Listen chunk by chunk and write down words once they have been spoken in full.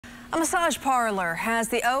A massage parlor has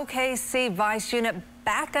the OKC Vice Unit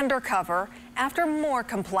back undercover after more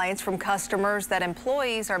complaints from customers that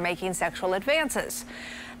employees are making sexual advances.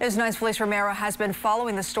 News 9's Felice Romero has been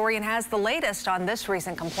following the story and has the latest on this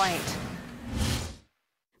recent complaint.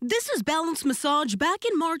 This is Balance Massage back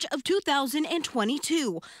in March of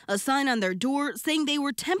 2022. A sign on their door saying they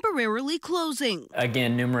were temporarily closing.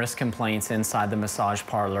 Again, numerous complaints inside the massage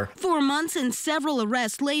parlor. 4 months and several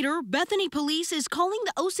arrests later, Bethany police is calling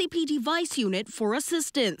the OCPD Vice Unit for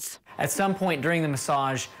assistance. At some point during the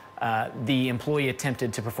massage, the employee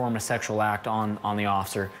attempted to perform a sexual act on the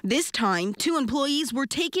officer. This time, 2 employees were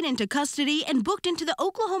taken into custody and booked into the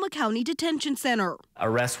Oklahoma County Detention Center.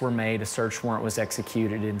 Arrests were made, a search warrant was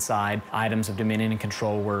executed inside, items of dominion and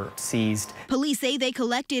control were seized. Police say they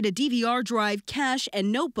collected a DVR drive, cash,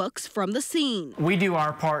 and notebooks from the scene. We do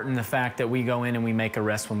our part in the fact that we go in and we make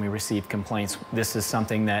arrests when we receive complaints. This is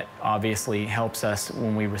something that obviously helps us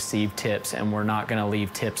when we receive tips, and we're not going to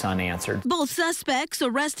leave tips unanswered. Both suspects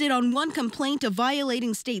arrested on one complaint of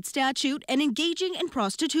violating state statute and engaging in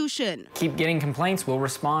prostitution. Keep getting complaints, we'll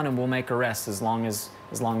respond and we'll make arrests as long as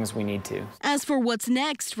we need to. As for what's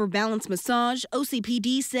next for Balance Massage,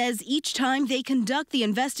 OCPD says each time they conduct the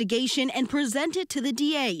investigation and present it to the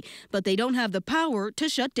DA, but they don't have the power to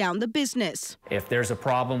shut down the business. If there's a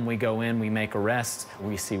problem, we go in, we make arrests,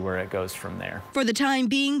 we see where it goes from there. For the time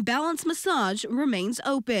being, Balance Massage remains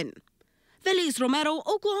open. Felice Romero,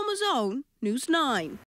 Oklahoma's Own, News 9.